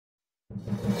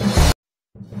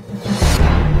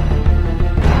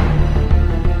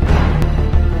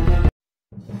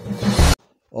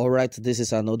All right, this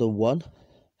is another one.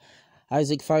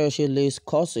 Isaac Fayose lays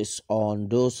curses on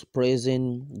those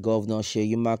praising Governor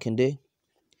Seyi Makinde.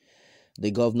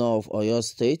 The governor of Oyo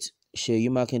State, Seyi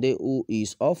Makinde, who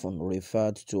is often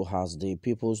referred to as the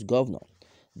people's governor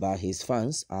by his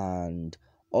fans and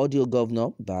audio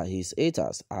governor by his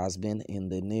haters, has been in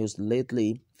the news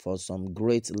lately for some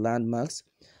great landmarks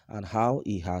and how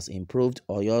he has improved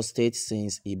Oyo State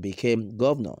since he became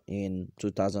governor in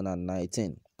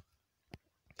 2019.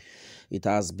 It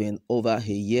has been over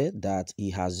a year that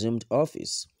he has assumed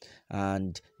office,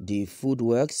 and the food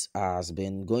works has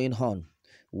been going on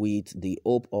with the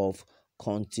hope of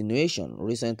continuation.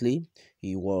 Recently,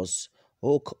 he was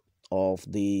hook of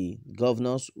the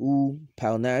governors who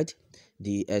pioneered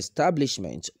the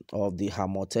establishment of the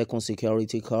Hamotekun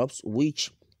Security Corps, which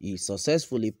he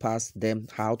successfully passed them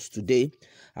out today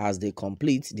as they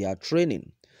complete their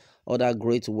training. Other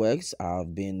great works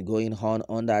have been going on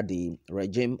under the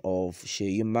regime of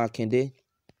Seyi Makinde.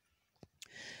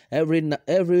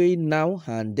 Every now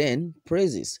and then,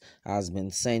 praises has been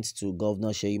sent to Governor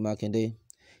Seyi Makinde,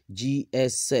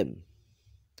 GSM,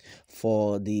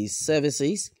 for the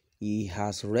services he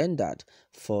has rendered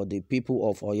for the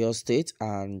people of Oyo State,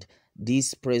 and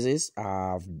these praises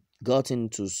have gotten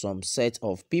to some set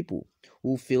of people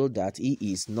who feel that he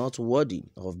is not worthy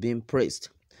of being praised.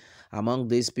 Among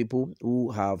these people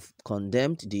who have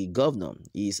condemned the governor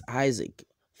is Isaac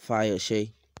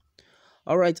Fayose.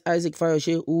 Alright, Isaac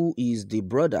Fayose, who is the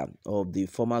brother of the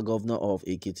former governor of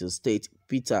Ekiti State,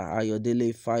 Peter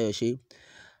Ayodele Fayose,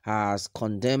 has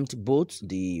condemned both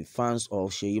the fans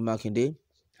of Seyi Makinde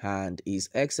and His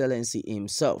Excellency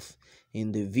himself.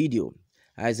 In the video,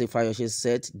 Isaac Fayose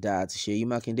said that Seyi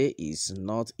Makinde is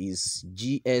not his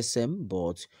GSM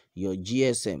but your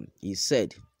GSM. He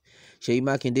said, Seyi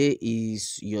Makinde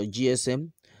is your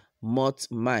GSM, not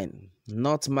mine.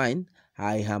 Not mine.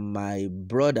 I and my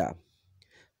brother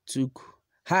took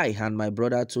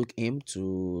him to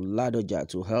Ladoja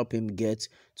to help him get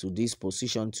to this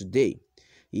position today.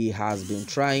 He has been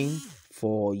trying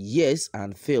for years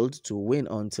and failed to win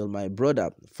until my brother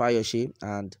Fayose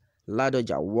and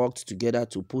Ladoja worked together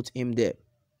to put him there.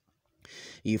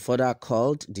 He further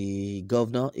called the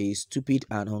governor a stupid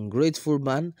and ungrateful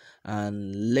man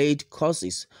and laid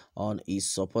curses on his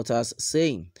supporters,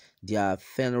 saying their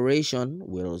generation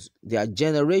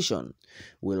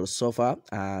will suffer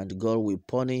and God will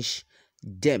punish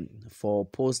them for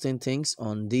posting things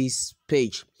on this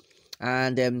page.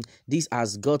 And this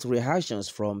has got reactions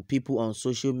from people on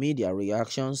social media.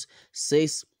 Reactions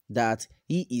says that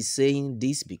he is saying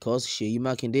this because Seyi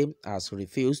Makinde has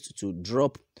refused to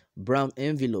drop brown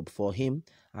envelope for him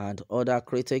and other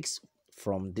critics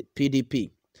from the PDP.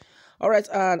 All right,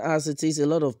 and as it is, a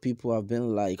lot of people have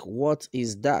been like, what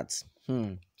is that?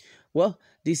 Well,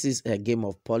 this is a game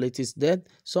of politics. Then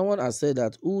someone has said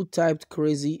that, who typed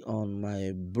crazy on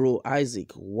my bro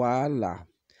Isaac? Voila.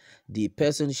 The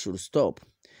person should stop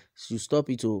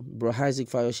it. Bro Isaac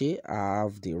Fayose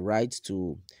have the right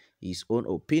to his own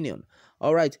opinion.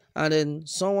 All right, and then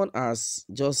someone has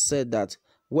just said that,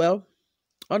 well,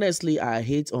 honestly, I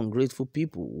hate ungrateful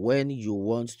people. When you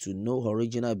want to know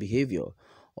original behavior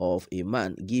of a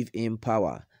man, give him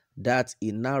power. That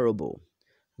inhonorable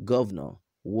governor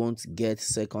won't get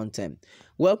second term.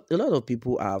 Well, a lot of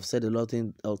people have said a lot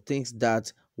of things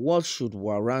that what should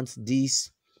warrant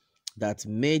this that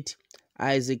made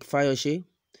Isaac Fayose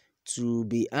to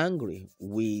be angry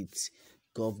with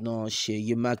Governor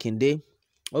Seyi Makinde.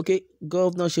 Okay,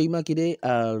 Governor Seyi Makinde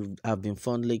have been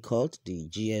fondly called the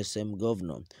GSM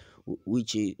governor,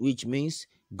 which means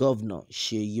Governor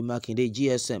Seyi Makinde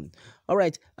GSM. All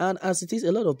right, and as it is,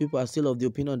 a lot of people are still of the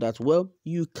opinion that, well,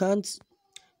 you can't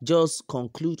just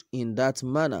conclude in that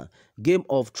manner. Game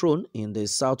of Thrones in the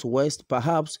Southwest,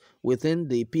 perhaps within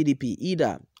the PDP,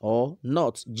 either or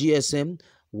not, GSM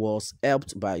was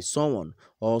helped by someone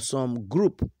or some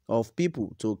group of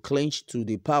people to clinch to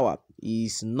the power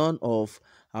is none of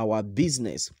our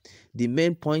business. The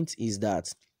main point is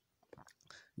that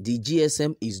the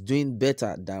GSM is doing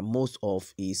better than most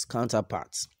of his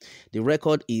counterparts. The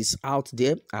record is out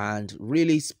there and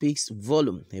really speaks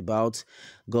volume about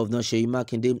Governor Seyi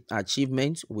Makinde's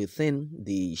achievements within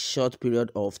the short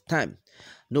period of time.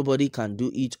 Nobody can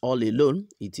do it all alone.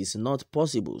 It is not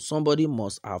possible. Somebody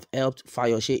must have helped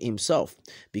Fayose himself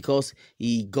because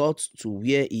he got to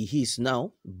where he is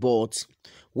now. But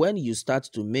when you start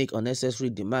to make unnecessary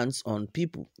demands on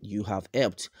people you have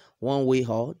helped one way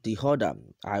or the other,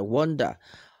 I wonder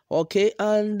Okay,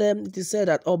 and it is said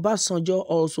that Obasanjo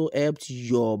also helped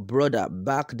your brother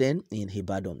back then in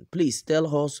Ibadan. Please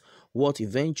tell us what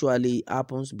eventually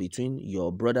happens between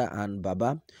your brother and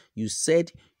Baba. You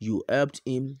said you helped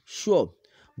him. Sure.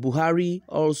 Buhari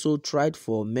also tried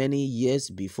for many years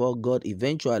before God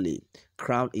eventually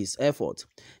crowned his effort.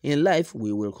 In life,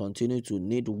 we will continue to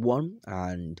need one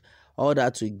and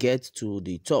other to get to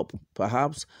the top.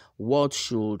 Perhaps what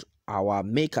should our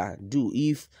maker do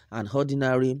if an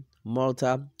ordinary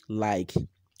mortal like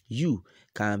you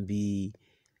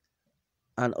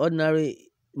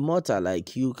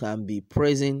can be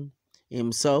praising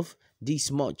himself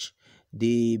this much?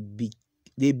 They be,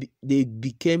 they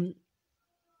became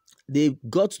they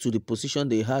got to the position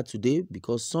they had today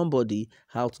because somebody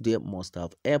out there must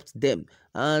have helped them.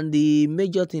 And the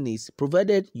major thing is,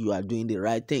 provided you are doing the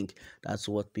right thing. That's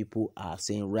what people are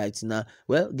saying right now.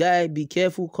 Well, guy, be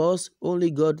careful, cause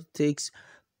only God takes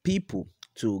people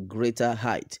to greater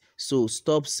height. So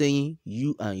stop saying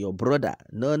you and your brother.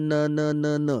 No, no, no,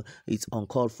 no, no. It's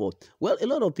uncalled for. Well, a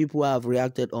lot of people have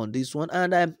reacted on this one,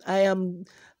 and I am,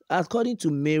 according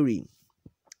to Mary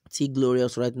T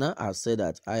Glorious right now, I've said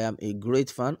that I am a great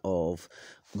fan of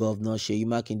Governor Seyi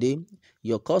Makinde.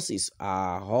 Your causes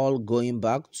are all going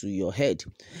back to your head.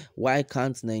 Why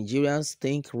can't Nigerians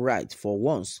think right for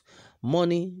once?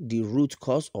 Money, the root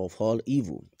cause of all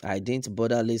evil. I didn't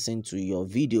bother listening to your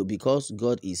video because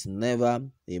God is never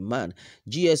a man.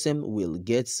 GSM will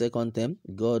get second term.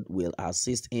 God will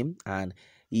assist him, and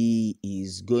he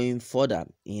is going further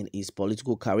in his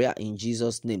political career in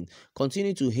Jesus' name.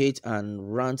 Continue to hate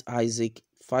and rant, Isaac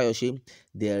Fayoshe.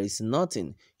 There is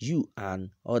nothing you and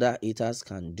other haters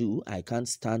can do. I can't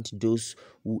stand those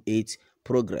who hate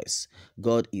progress.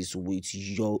 God is with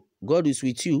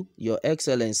you, Your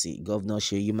Excellency, Governor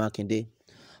Seyi Makinde.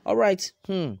 All right.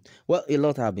 Well, a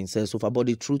lot have been said so far, but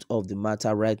the truth of the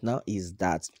matter right now is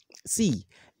that, see,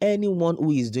 anyone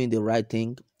who is doing the right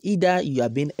thing, either you are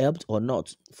being helped or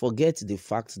not, forget the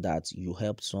fact that you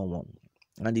helped someone.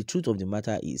 And the truth of the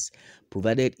matter is,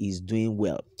 provided is doing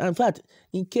well. In fact,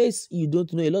 in case you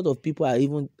don't know, a lot of people are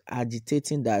even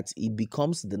agitating that he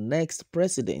becomes the next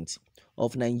president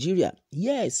of Nigeria.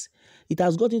 Yes, it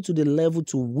has gotten to the level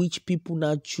to which people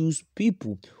now choose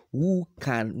people who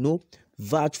can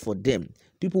vouch for them,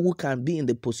 people who can be in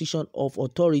the position of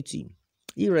authority,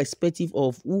 irrespective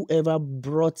of whoever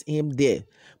brought him there.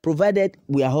 Provided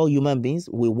we are all human beings,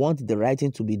 we want the right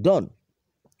thing to be done.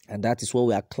 And that is what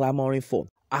we are clamoring for.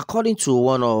 According to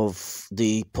one of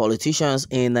the politicians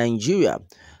in Nigeria,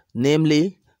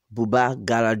 namely Buba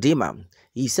Galadima,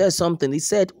 he said something. He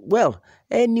said, well,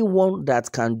 anyone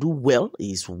that can do well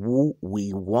is who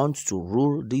we want to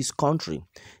rule this country.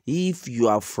 If you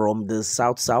are from the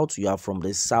south, you are from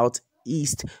the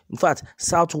southeast, in fact,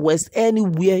 southwest,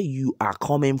 anywhere you are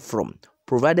coming from,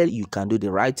 provided you can do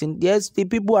the right thing, yes, the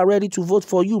people are ready to vote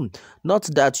for you. Not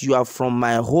that you are from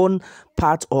my own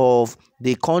part of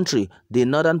the country, the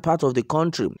northern part of the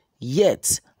country,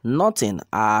 yet nothing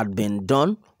had been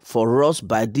done for us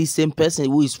by this same person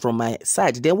who is from my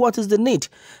side. Then what is the need?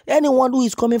 Anyone who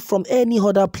is coming from any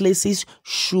other places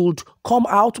should come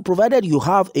out, provided you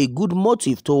have a good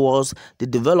motive towards the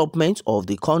development of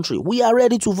the country. We are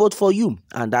ready to vote for you,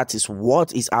 and that is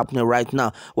what is happening right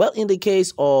now. Well, in the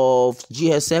case of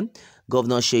GSM,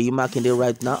 Governor Seyi Makinde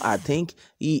right now, I think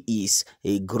he is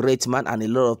a great man and a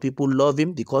lot of people love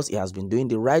him because he has been doing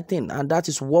the right thing, and that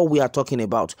is what we are talking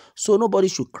about. So nobody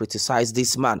should criticize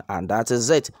this man, and that is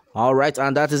it. All right,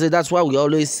 and that is it. That's why we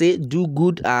always say do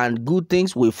good and good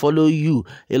things will follow you.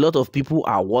 A lot of people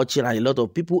are watching and a lot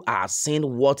of people are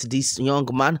seeing what this young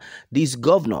man, this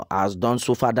governor, has done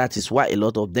so far. That is why a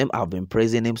lot of them have been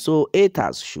praising him. So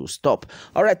haters should stop.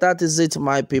 All right, that is it,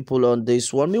 my people, on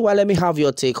this one. Meanwhile, let me have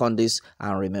your take on this,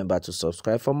 and remember to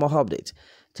subscribe for more updates.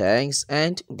 Thanks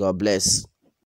and God bless.